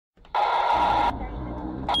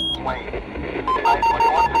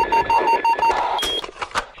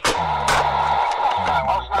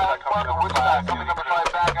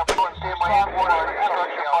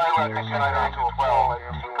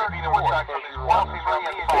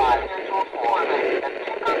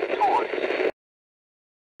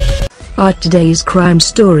Our today's crime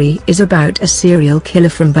story is about a serial killer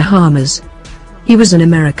from Bahamas. He was an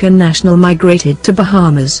American national migrated to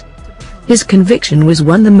Bahamas. His conviction was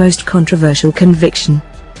the most controversial conviction.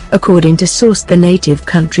 According to source, the native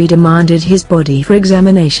country demanded his body for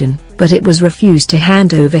examination, but it was refused to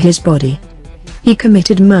hand over his body. He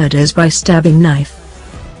committed murders by stabbing knife.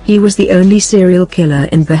 He was the only serial killer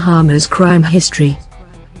in Bahamas crime history.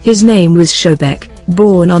 His name was Shobek,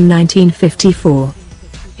 born on 1954.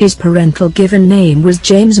 His parental given name was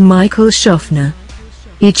James Michael Shoffner.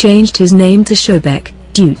 He changed his name to Shobek,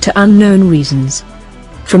 due to unknown reasons.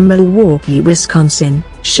 From Milwaukee, Wisconsin,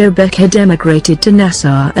 Shobek had emigrated to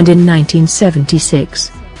Nassau and in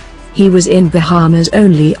 1976. He was in Bahamas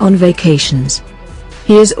only on vacations.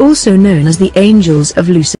 He is also known as the Angels of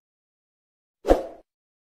Lucifer.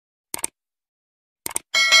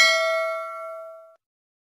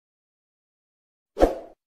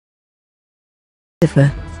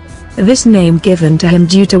 This name given to him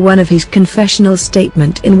due to one of his confessional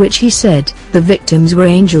statement in which he said, the victims were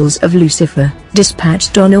angels of Lucifer,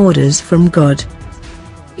 dispatched on orders from God.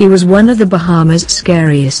 He was one of the Bahamas'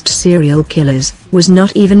 scariest serial killers, was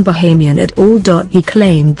not even Bahamian at all. He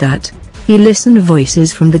claimed that he listened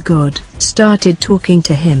voices from the God, started talking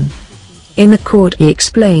to him. In the court he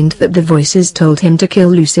explained that the voices told him to kill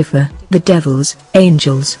Lucifer, the devils,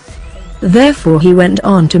 angels. Therefore he went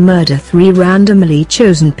on to murder 3 randomly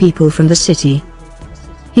chosen people from the city.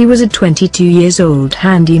 He was a 22-year-old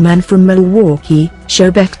handyman from Milwaukee.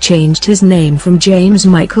 Shobek changed his name from James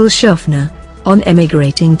Michael Shoffner, on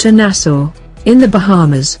emigrating to Nassau, in the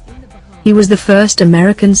Bahamas. He was the first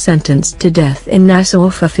American sentenced to death in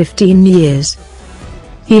Nassau for 15 years.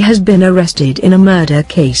 He has been arrested in a murder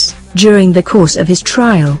case. During the course of his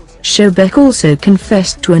trial, Shobek also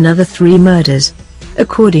confessed to another 3 murders.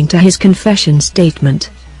 According to his confession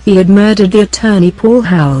statement, he had murdered the attorney Paul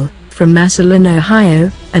Howell, from Massillon, Ohio,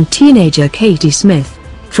 and teenager Katie Smith,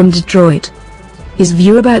 from Detroit. His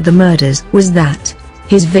view about the murders was that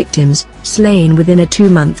his victims, slain within a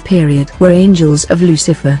 2-month period, were angels of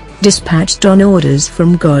Lucifer, dispatched on orders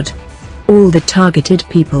from God. All the targeted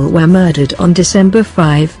people were murdered on December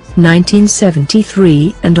 5,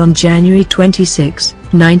 1973 and on January 26,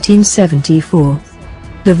 1974.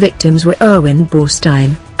 The victims were Erwin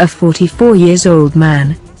Borstein, a 44-year-old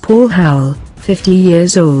man, Paul Howell, 50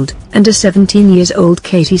 years old, and a 17-year-old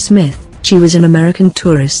Katie Smith. She was an American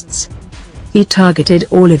tourist. He targeted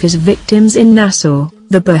all of his victims in Nassau,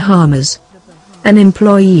 the Bahamas. An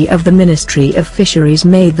employee of the Ministry of Fisheries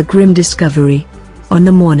made the grim discovery. On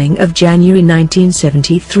the morning of January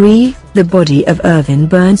 1973, the body of Erwin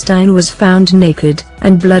Bernstein was found naked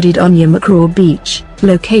and bloodied on Yamacraw Beach,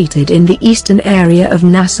 located in the eastern area of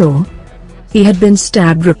Nassau. He had been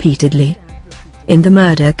stabbed repeatedly. In the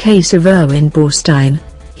murder case of Erwin Borstein,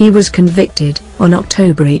 he was convicted. On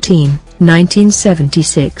October 18,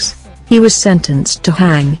 1976, he was sentenced to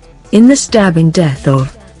hang, in the stabbing death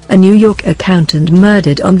of a New York accountant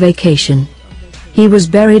murdered on vacation. He was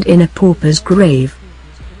buried in a pauper's grave.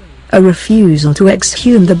 A refusal to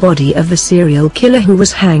exhume the body of the serial killer who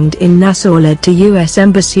was hanged in Nassau led to U.S.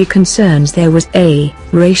 Embassy concerns there was a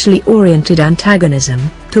racially oriented antagonism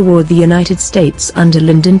toward the United States under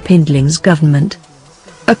Lyndon Pindling's government.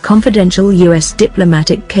 A confidential U.S.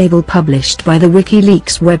 diplomatic cable published by the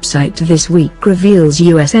WikiLeaks website this week reveals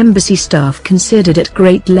U.S. Embassy staff considered at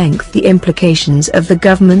great length the implications of the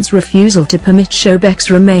government's refusal to permit Shobek's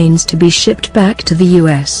remains to be shipped back to the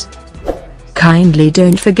U.S. Kindly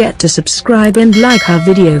don't forget to subscribe and like our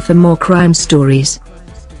video for more crime stories.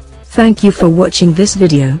 Thank you for watching this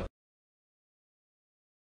video.